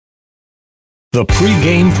The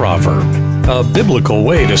pregame proverb, a biblical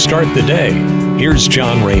way to start the day. Here's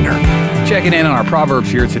John Rayner. Checking in on our Proverbs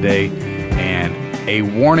here today, and a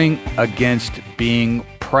warning against being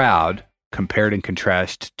proud compared in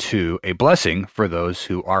contrast to a blessing for those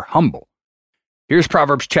who are humble. Here's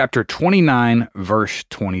Proverbs chapter 29, verse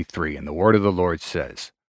 23, and the word of the Lord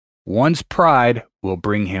says, "One's pride will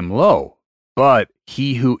bring him low, but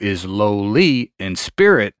he who is lowly in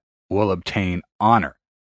spirit will obtain honor."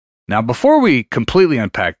 Now, before we completely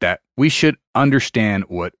unpack that, we should understand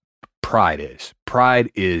what pride is. Pride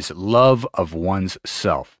is love of one's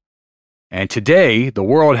self. And today, the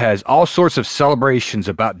world has all sorts of celebrations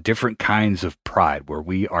about different kinds of pride, where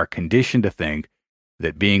we are conditioned to think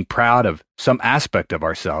that being proud of some aspect of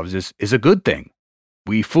ourselves is a good thing.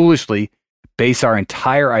 We foolishly base our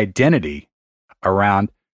entire identity around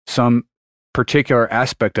some particular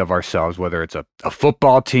aspect of ourselves, whether it's a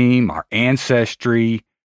football team, our ancestry,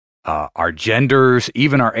 our genders,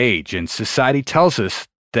 even our age. And society tells us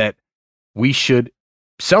that we should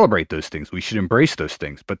celebrate those things. We should embrace those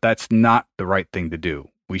things, but that's not the right thing to do.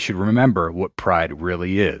 We should remember what pride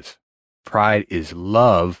really is. Pride is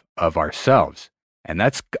love of ourselves. And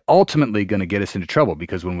that's ultimately going to get us into trouble,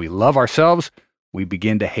 because when we love ourselves, we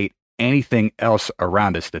begin to hate anything else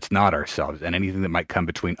around us that's not ourselves, and anything that might come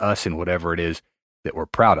between us and whatever it is that we're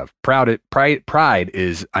proud of. Pride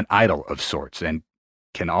is an idol of sorts, and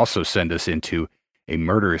can also send us into a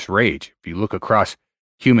murderous rage. If you look across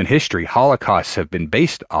human history, holocausts have been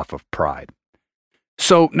based off of pride.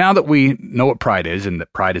 So now that we know what pride is, and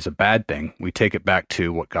that pride is a bad thing, we take it back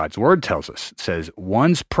to what God's word tells us. It says,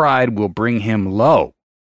 "One's pride will bring him low,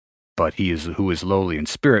 but who is lowly in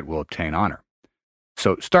spirit will obtain honor."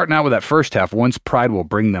 So starting out with that first half, one's pride will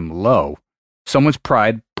bring them low. Someone's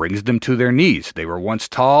pride brings them to their knees. They were once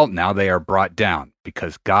tall, now they are brought down,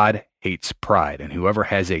 because God hates pride. And whoever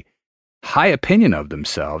has a high opinion of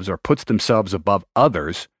themselves or puts themselves above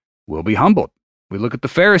others will be humbled. We look at the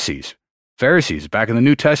Pharisees. Pharisees back in the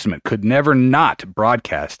New Testament could never not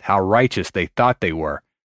broadcast how righteous they thought they were.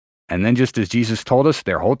 And then, just as Jesus told us,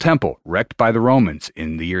 their whole temple wrecked by the Romans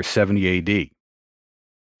in the year 70 AD.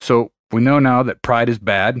 So we know now that pride is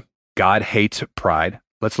bad. God hates pride.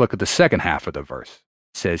 Let's look at the second half of the verse.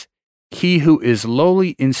 It says, "He who is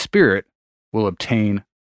lowly in spirit will obtain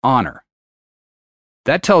honor."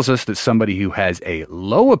 That tells us that somebody who has a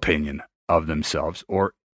low opinion of themselves,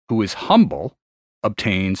 or who is humble,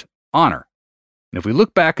 obtains honor. And if we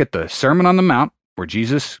look back at the Sermon on the Mount, where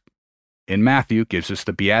Jesus in Matthew gives us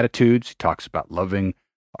the Beatitudes, he talks about loving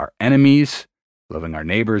our enemies, loving our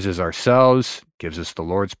neighbors as ourselves, gives us the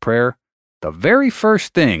Lord's Prayer. The very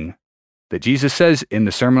first thing that Jesus says in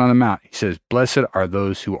the Sermon on the Mount, he says, "Blessed are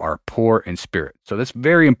those who are poor in spirit." So that's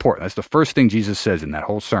very important. That's the first thing Jesus says in that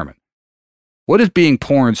whole sermon. What does being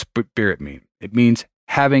poor in spirit mean? It means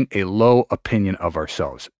having a low opinion of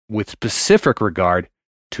ourselves, with specific regard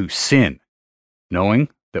to sin, knowing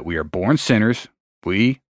that we are born sinners.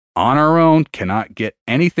 We, on our own, cannot get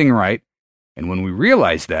anything right. And when we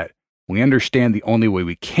realize that, we understand the only way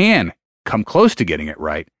we can come close to getting it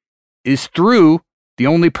right is through the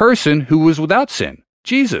only person who was without sin,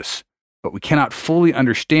 Jesus. But we cannot fully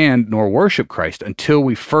understand nor worship Christ until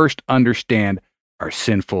we first understand our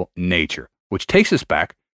sinful nature, which takes us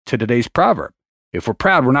back to today's proverb. If we're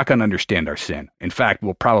proud, we're not going to understand our sin. In fact,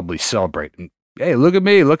 we'll probably celebrate. And, hey, look at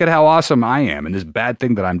me. Look at how awesome I am, and this bad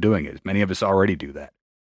thing that I'm doing is. Many of us already do that.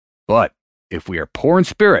 But if we are poor in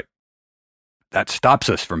spirit, that stops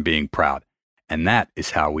us from being proud. And that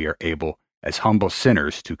is how we are able, as humble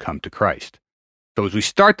sinners, to come to Christ. So as we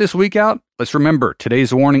start this week out, let's remember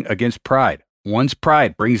today's warning against pride. One's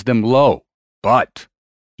pride brings them low, but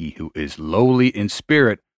he who is lowly in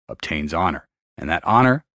spirit obtains honor. And that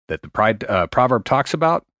honor that the proverb talks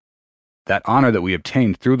about, that honor that we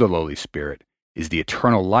obtain through the lowly spirit, is the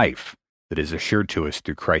eternal life that is assured to us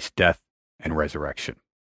through Christ's death and resurrection.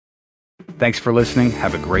 Thanks for listening.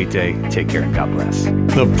 Have a great day. Take care, and God bless.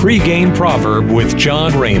 The pregame proverb with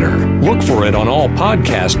John Rayner. Look for it on all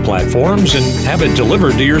podcast platforms and have it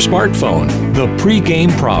delivered to your smartphone. The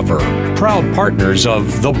pregame proverb. Proud partners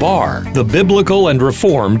of The Bar, the Biblical and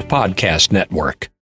Reformed Podcast Network.